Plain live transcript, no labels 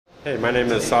Hey, my name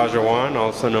is Saj Awan,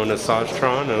 also known as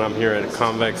Sajtron, and I'm here at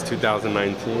CommVEx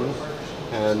 2019.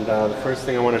 And the first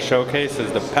thing I want to showcase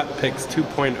is the PETpix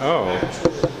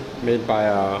 2.0, made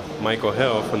by Michael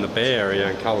Hill from the Bay Area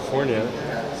in California.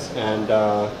 And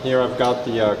here I've got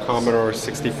the Commodore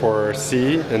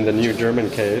 64C in the new German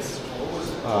case.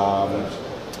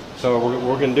 So what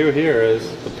we're going to do here is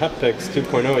the PETpix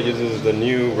 2.0 uses the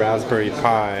new Raspberry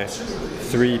Pi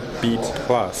 3 Beat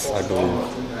Plus, I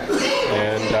believe.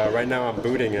 And right now I'm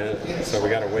booting it, so we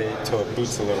gotta wait till it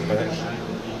boots a little bit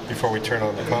before we turn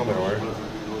on the Commodore.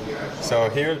 So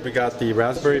here we got the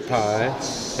Raspberry Pi,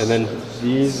 and then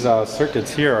these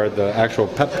circuits here are the actual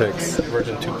PETpix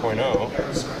version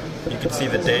 2.0. You can see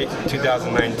the date,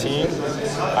 2019.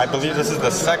 I believe this is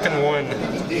the second one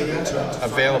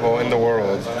available in the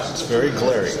world. It's very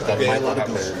glaring. That might not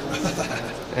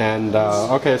have And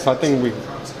okay, so I think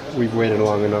we've waited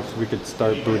long enough. We could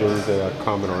start booting the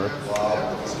Commodore.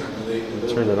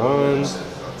 Turn it on.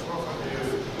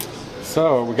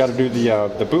 So we got to do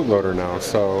the bootloader now.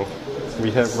 So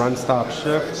we hit run, stop,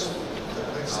 shift.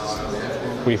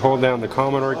 We hold down the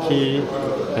Commodore key,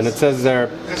 and it says there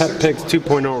PETpix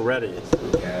 2.0 ready.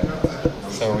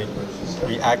 So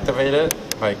we activate it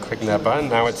by clicking that button.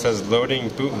 Now it says loading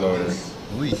bootloader.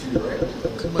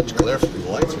 Too much glare from the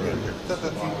lights around here.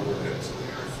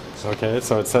 Okay,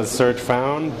 so it says search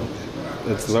found.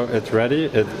 It's ready.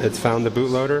 It's found the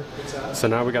bootloader. So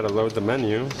now we got to load the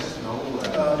menu.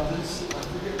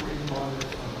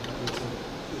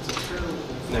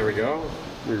 There we go.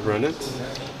 We run it.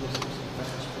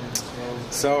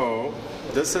 So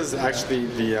this is actually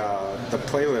the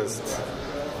playlist.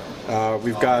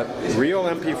 We've got real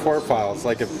MP4 files.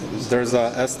 Like if there's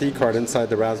a SD card inside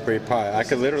the Raspberry Pi, I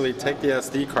could literally take the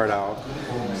SD card out,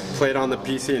 play it on the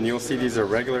PC, and you'll see these are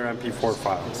regular MP4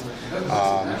 files.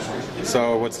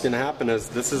 So what's going to happen is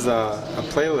this is a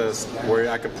playlist where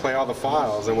I could play all the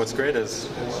files, and what's great is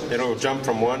it'll jump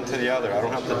from one to the other. I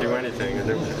don't have to do anything, and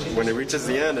then when it reaches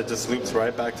the end, it just loops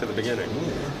right back to the beginning.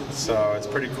 So it's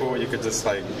pretty cool. You could just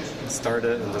like start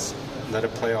it and just let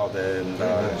it play all day, and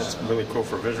it's really cool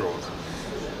for visuals.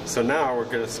 So now we're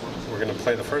gonna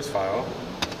play the first file.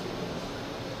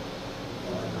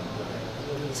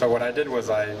 So what I did was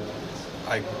I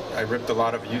ripped a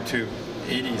lot of YouTube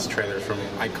 80s trailers from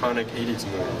iconic 80s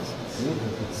movies.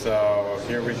 So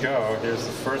here we go. Here's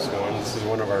the first one. This is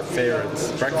one of our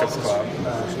favorites, Breakfast Club.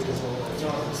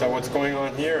 So what's going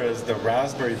on here is the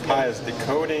Raspberry Pi is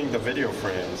decoding the video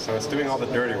frame. So it's doing all the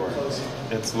dirty work.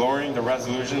 It's lowering the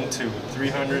resolution to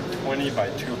 320 by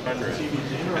 200.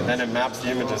 And then it maps the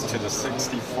images to the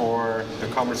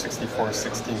Commodore 64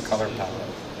 16 color palette.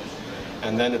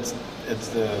 And then it's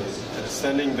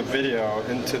sending the video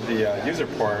into the user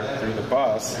port through the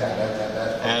bus.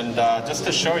 And just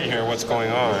to show you here what's going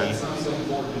on,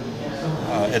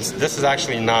 this is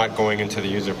actually not going into the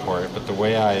user port, but the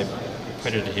way I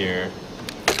put it here,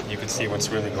 you can see what's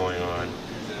really going on.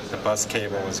 The bus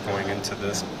cable is going into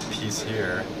this piece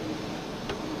here.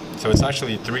 So it's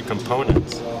actually three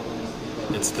components.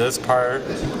 It's this part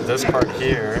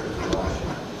here,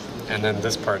 and then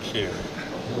this part here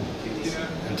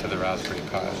into the Raspberry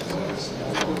Pi.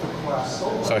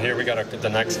 So here we got the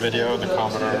next video, the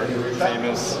Commodore,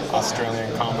 famous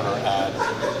Australian Commodore ad.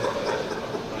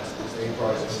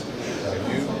 Are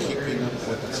you keeping up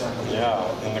with the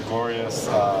Yeah, in the glorious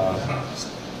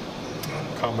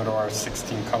Commodore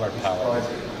 16 color palette.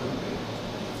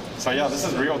 So yeah, this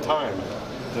is real time.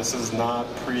 This is not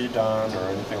pre-done or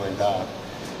anything like that.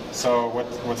 So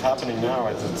what's happening now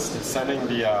is it's sending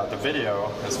the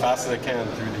video as fast as it can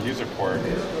through the user port,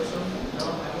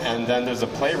 and then there's a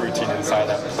play routine inside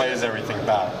that plays everything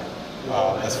back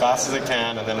as fast as it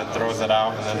can, and then it throws it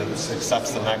out, and then it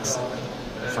accepts the next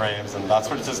frames, and that's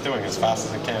what it's just doing as fast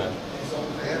as it can.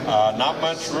 Not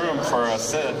much room for a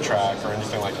SID track or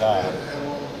anything like that,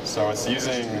 so it's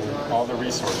using all the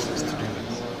resources to do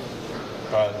this.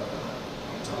 But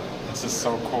it's just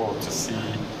so cool to see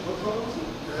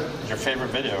your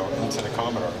favorite video into the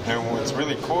Commodore. And what's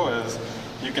really cool is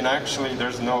you can actually,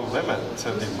 there's no limit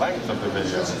to the length of the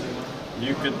video.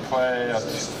 You could play a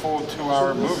full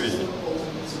 2-hour movie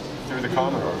through the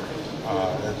Commodore.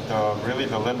 Really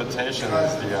the limitation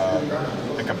is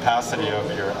the capacity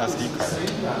of your SD card.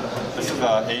 This is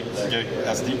an 8 gig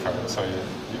SD card, so you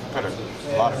can put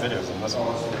a lot of videos in this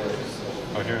one.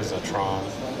 Oh, here's a Tron,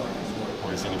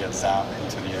 where he's going to get zapped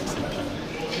into the MCP.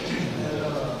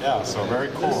 Yeah, so very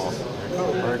cool.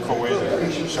 Very cool way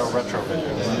to show retro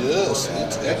videos. Yes,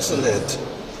 it's excellent.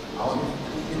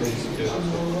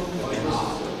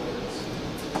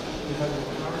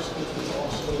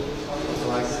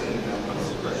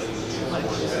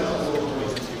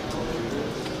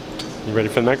 You ready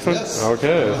for the next one? Yes.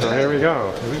 Okay, so here we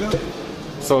go. Here we go.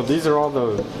 So these are all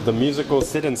the musical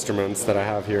SID instruments that I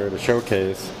have here to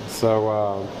showcase.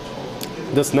 So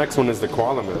this next one is the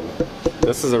Koalamin.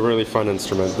 This is a really fun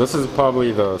instrument. This is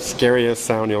probably the scariest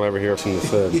sound you'll ever hear from the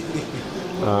SID.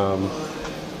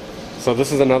 So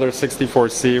this is another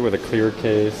 64C with a clear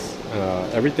case.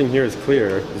 Everything here is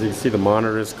clear. As you can see, the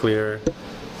monitor is clear.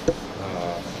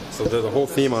 So the whole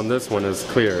theme on this one is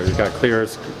clear. You've got clear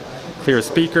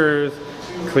speakers,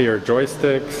 clear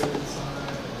joysticks.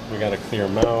 We got a clear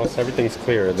mouse. Everything's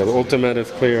clear. The ultimate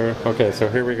is clear. Okay, so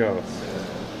here we go.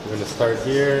 We're gonna start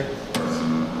here.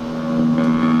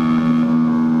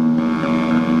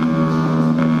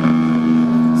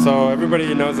 So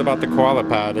everybody knows about the Koala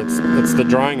Pad. It's the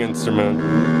drawing instrument.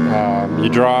 You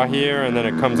draw here and then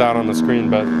it comes out on the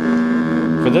screen. But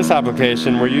for this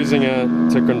application, we're using it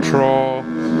to control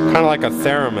kind of like a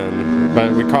theremin,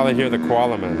 but we call it here the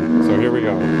Koalamin. So here we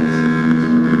go.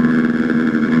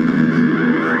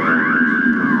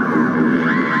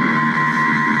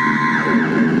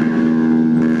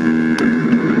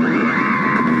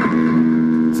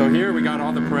 So here we got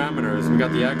all the parameters. We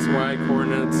got the X, Y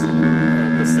coordinates,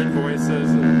 the SID voices,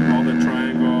 and all the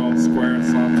triangle, square,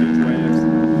 sawtooth waves.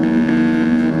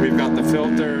 We've got the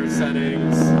filter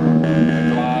settings,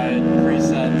 the glide,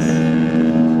 presets.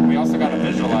 We also got a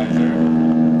visualizer.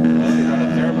 This is what a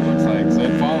theremin looks like, so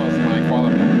it follows my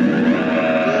Koalamin.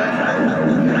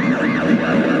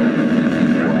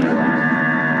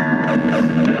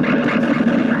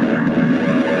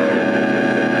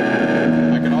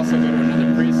 I could also go to another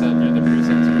preset near the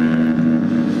presets right here.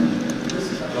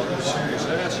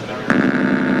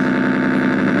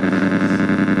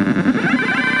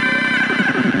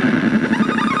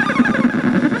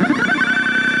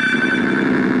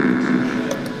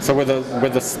 So with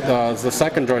the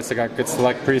second joystick, I could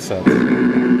select presets.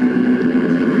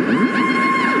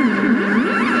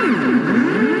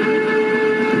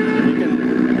 You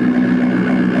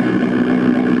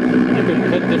can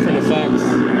hit different effects.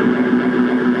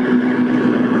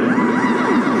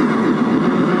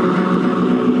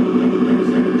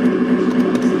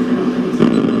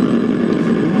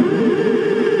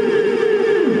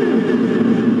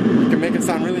 You can make it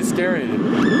sound really scary.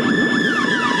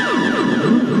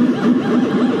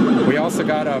 We also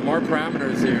got more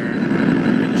parameters here. You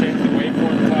can change the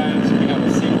waveform types. We have a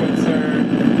sequencer,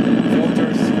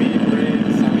 filter, sweep,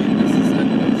 rates. I mean, this is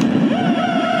endless.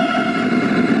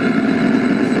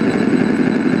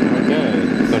 Okay,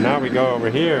 so now we go over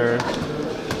here.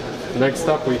 Next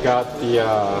up, we got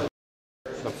the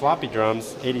floppy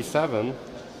drums, 87.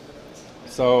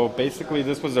 So basically,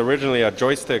 this was originally a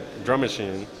joystick drum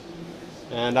machine,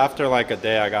 and after like a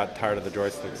day, I got tired of the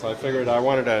joystick. So I figured I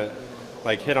wanted to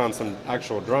like hit on some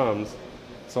actual drums.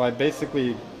 So I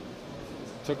basically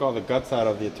took all the guts out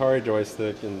of the Atari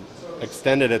joystick and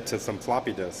extended it to some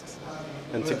floppy disks.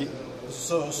 And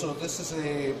So this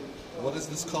is what is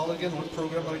this called again? What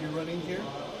program are you running here?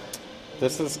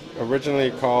 This is originally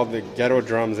called the Ghetto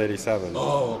Drums 87.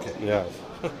 Oh, okay. Yeah.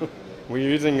 We're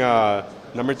using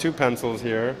number 2 pencils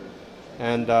here,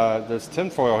 and there's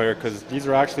tinfoil here because these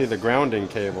are actually the grounding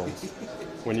cables.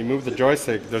 When you move the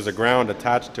joystick, there's a ground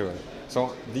attached to it.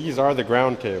 So these are the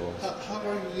ground cables. How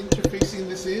are you interfacing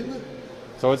this in?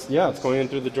 So it's going in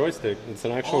through the joystick. It's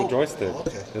an actual joystick.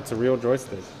 Okay. It's a real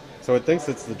joystick. So it thinks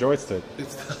it's the joystick.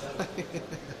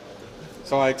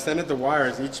 So I extended the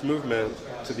wires, each movement,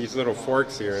 to these little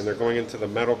forks here, and they're going into the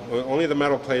metal. Only the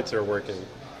metal plates are working.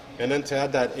 And then to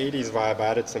add that 80s vibe, I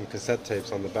added some cassette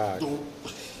tapes on the back.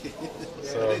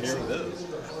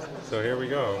 So here we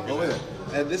go. Oh, wait.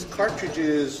 And this cartridge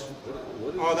is.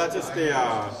 Oh, that's just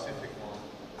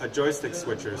a joystick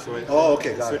switcher. So it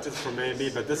switches from A and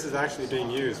B, but this is actually being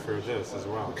used for this as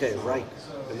well. Okay, so, right.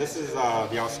 And this is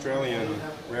the Australian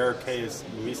rare case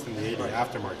released in the 80s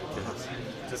aftermarket case.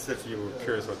 Just if you were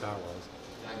curious what that was.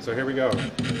 So here we go.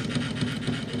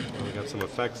 We got some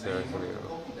effects there. Here we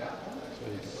go. So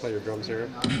you can play your drums here.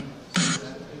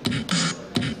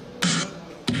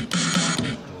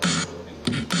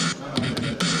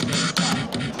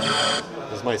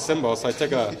 This is my cymbal, so I took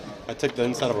the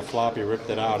inside of a floppy, ripped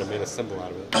it out, and made a cymbal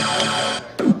out of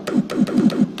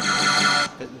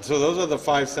it. So those are the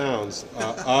 5 sounds: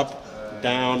 up,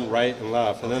 down, right, and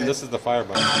left. And then this is the fire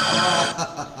button.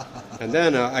 And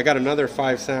then I got another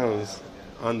 5 sounds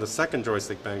on the second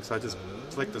joystick bank. So I just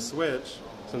flick the switch.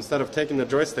 So instead of taking the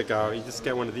joystick out, you just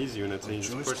get one of these units and you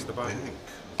just push the button.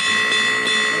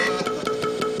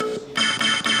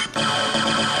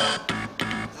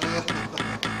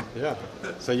 Yeah.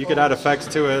 So you could add effects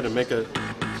to it and make it,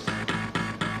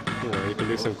 you can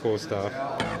do some cool stuff.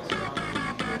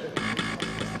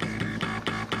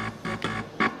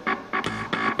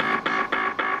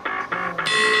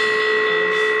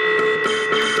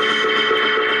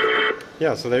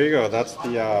 Yeah, so there you go. That's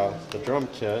the drum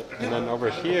kit, and then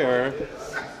over here,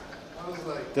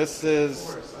 this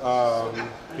is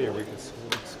here we can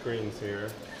switch screens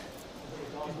here.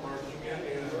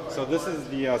 So this is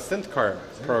the synth cart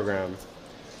program,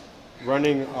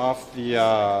 running off the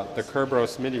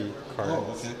Kerberos MIDI card.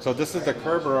 Oh, okay. So this is the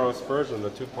Kerberos version, the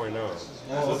 2.0.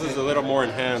 So this is a little more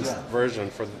enhanced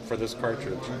version for this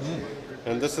cartridge.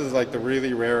 And this is like the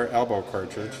really rare elbow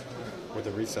cartridge with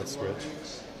a reset switch.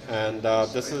 And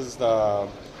this is the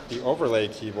overlay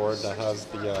keyboard that has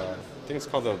the, I think it's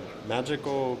called the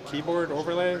magical keyboard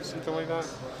overlay, something like that.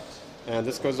 And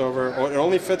this goes over, it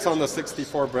only fits on the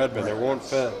 64 breadbin. It won't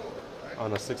fit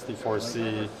on a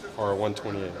 64C or a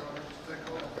 128.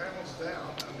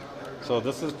 So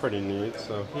this is pretty neat.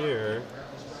 So here,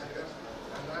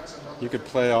 you could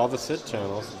play all the SID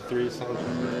channels, 3 sound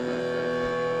channels.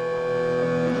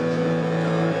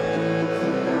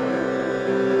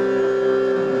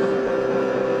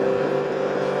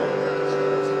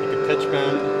 Pitch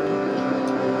bend.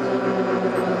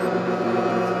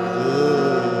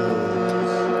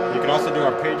 You can also do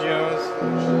arpeggios.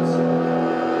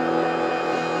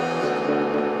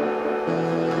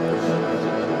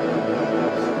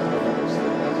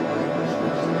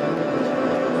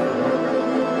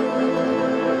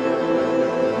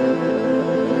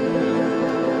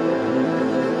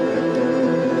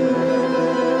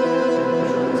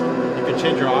 You can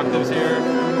change your octaves here.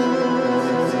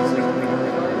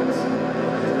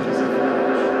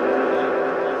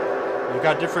 We've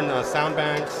got different sound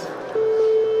banks.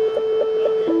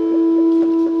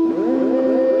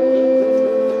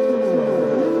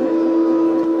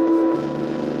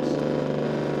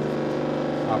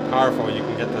 How powerful you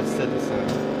can get the SID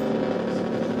sound.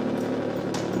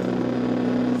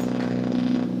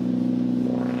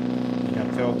 You got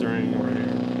filtering over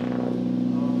here.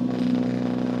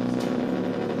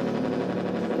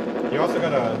 You also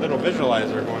got a little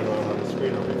visualizer going on the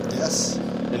screen over here. Yes.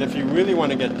 And if you really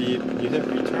want to get deep, you hit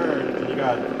return, and you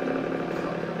got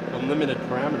unlimited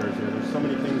parameters here. There's so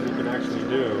many things you can actually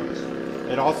do.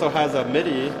 It also has a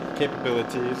MIDI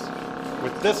capabilities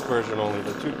with this version only,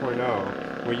 the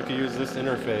 2.0, where you can use this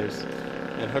interface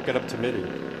and hook it up to MIDI.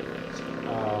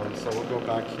 So we'll go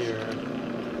back here.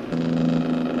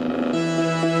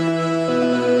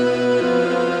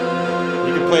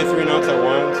 You can play 3 notes at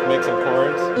once, make some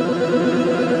chords.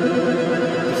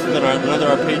 This is another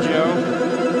arpeggio.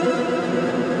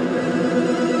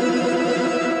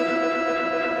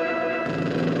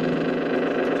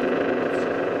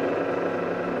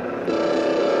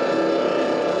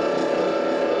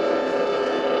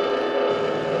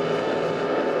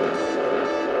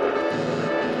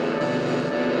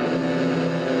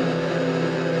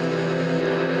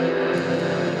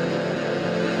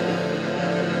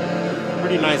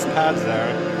 Pretty nice pads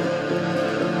there.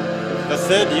 The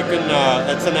SID, you can,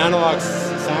 it's an analog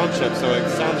sound chip, so it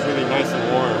sounds really nice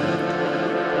and warm.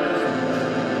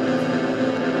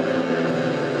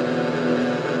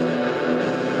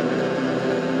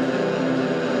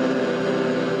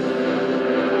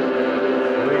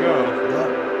 There you go.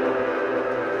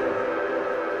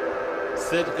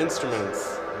 SID Instruments.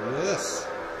 Yes.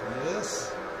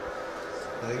 Yes.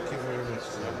 Thank you very much.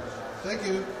 Thank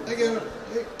you. Thank you.